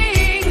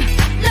bleeding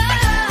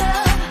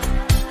love.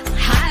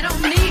 I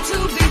don't need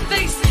to be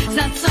fixed, it's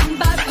not some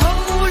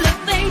bipolar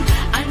thing.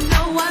 I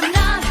know I'm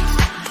not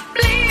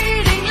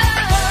bleeding love.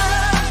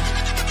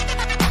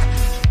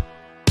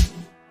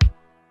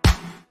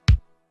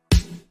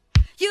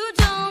 You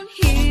don't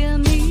hear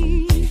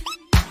me,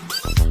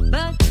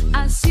 but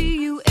I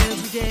see you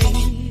every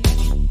day.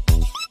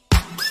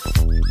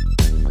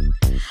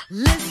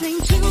 Listening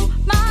to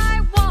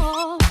my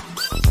wall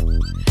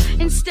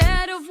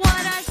instead of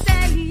what I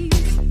say.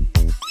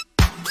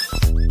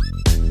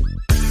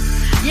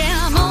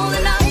 Yeah, I'm old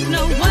enough to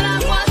know what I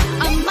want.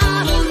 A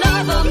model,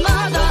 lover,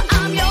 mother,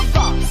 I'm your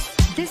boss.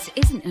 This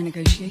isn't a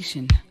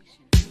negotiation.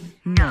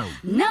 No.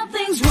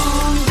 Nothing's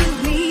wrong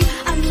with me.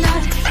 I'm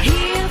not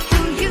here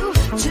for you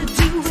to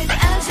do it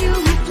as you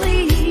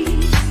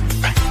please.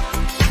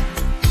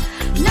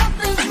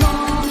 Nothing's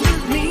wrong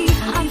with me.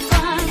 I'm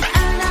fine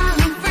and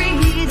I'm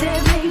free.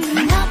 There ain't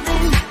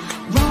nothing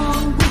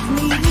wrong with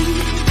me.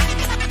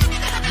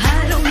 I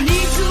don't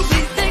need to be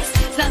fixed.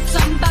 It's not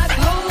some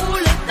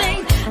bipolar thing.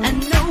 And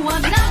no,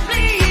 I'm not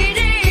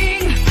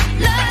bleeding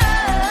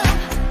love.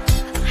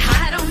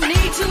 I don't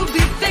need to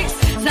be fixed.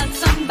 It's not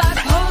some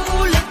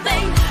bipolar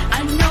thing. I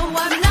know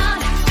I'm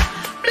not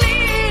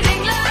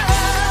bleeding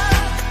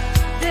love.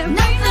 There ain't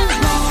nothing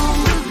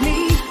wrong with me.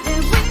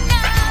 There ain't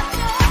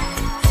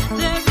nothing.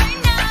 There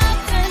ain't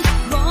nothing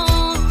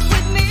wrong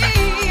with me.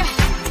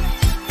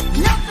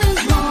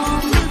 Nothing's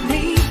wrong with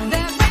me.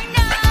 There ain't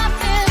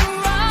nothing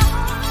wrong.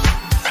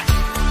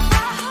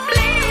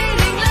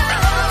 Bleeding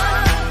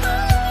love.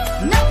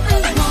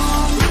 Nothing's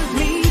wrong with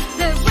me.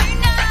 There ain't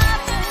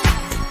nothing.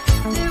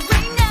 There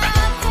ain't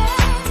nothing.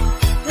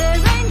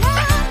 There ain't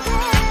nothing.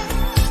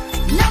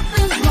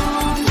 Nothing's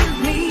wrong with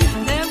me.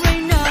 There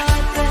ain't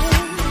nothing.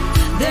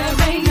 There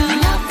ain't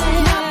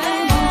nothing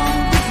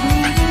wrong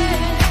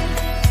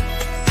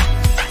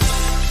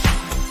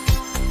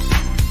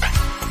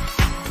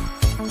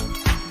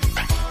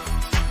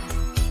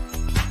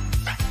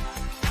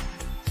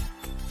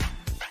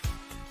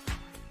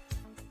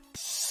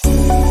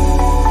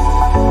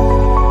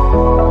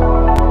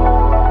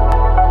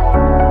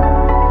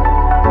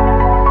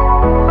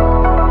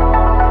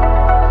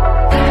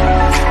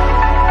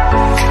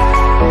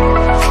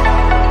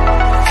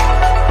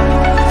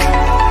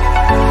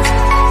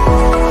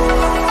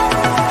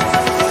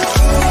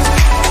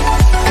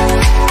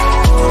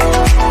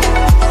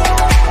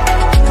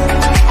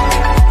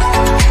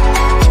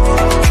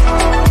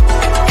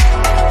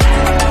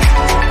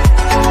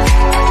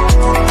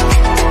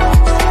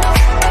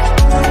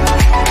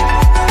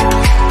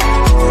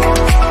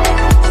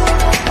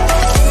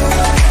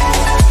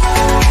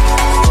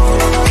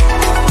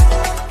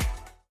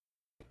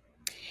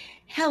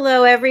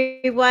Hello,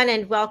 everyone,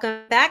 and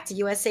welcome back to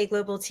USA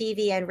Global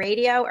TV and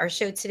Radio. Our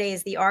show today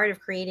is The Art of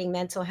Creating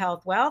Mental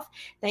Health Wealth.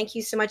 Thank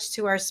you so much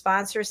to our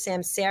sponsor,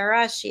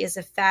 Samsara. She is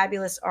a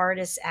fabulous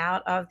artist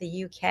out of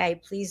the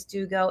UK. Please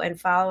do go and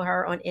follow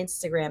her on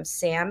Instagram,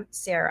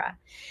 Samsara.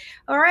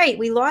 All right,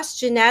 we lost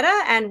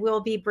Janetta, and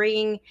we'll be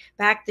bringing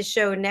back the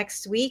show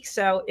next week.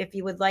 So if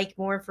you would like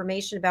more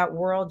information about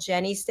World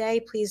Jenny's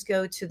Day, please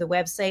go to the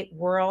website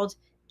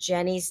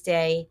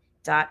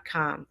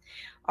worldjennysday.com.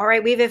 All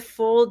right, we have a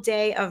full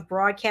day of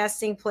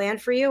broadcasting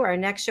planned for you. Our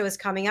next show is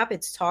coming up.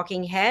 It's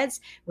Talking Heads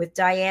with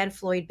Diane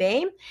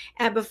Floyd-Bain.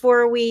 And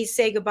before we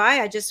say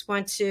goodbye, I just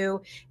want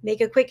to make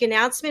a quick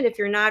announcement. If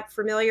you're not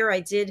familiar,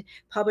 I did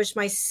publish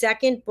my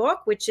second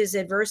book, which is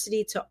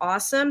Adversity to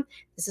Awesome.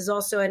 This is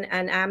also an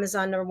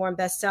Amazon #1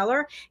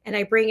 bestseller. And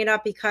I bring it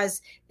up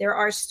because there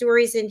are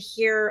stories in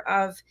here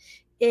of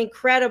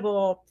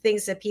incredible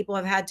things that people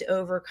have had to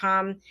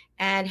overcome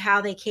and how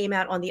they came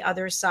out on the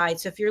other side.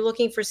 So if you're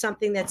looking for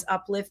something that's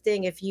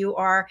uplifting, if you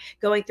are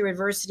going through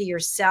adversity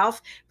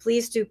yourself,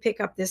 please do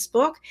pick up this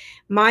book.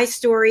 My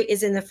story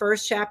is in the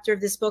first chapter of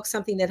this book,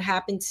 something that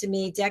happened to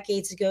me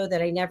decades ago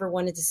that I never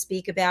wanted to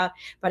speak about,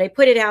 but I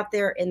put it out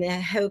there in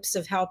the hopes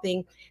of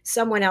helping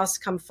someone else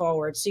come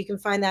forward. So you can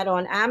find that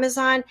on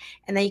Amazon.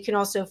 And then you can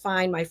also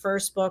find my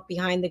first book,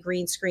 Behind the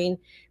Green Screen,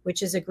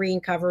 which is a green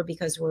cover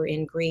because we're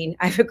in green.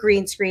 I have a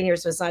green screen here,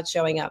 so it's not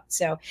showing up.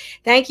 So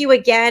thank you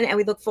again, and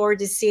we look forward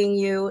to seeing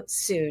you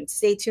soon.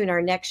 Stay tuned.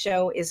 Our next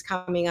show is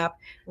coming up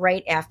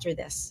right after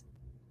this.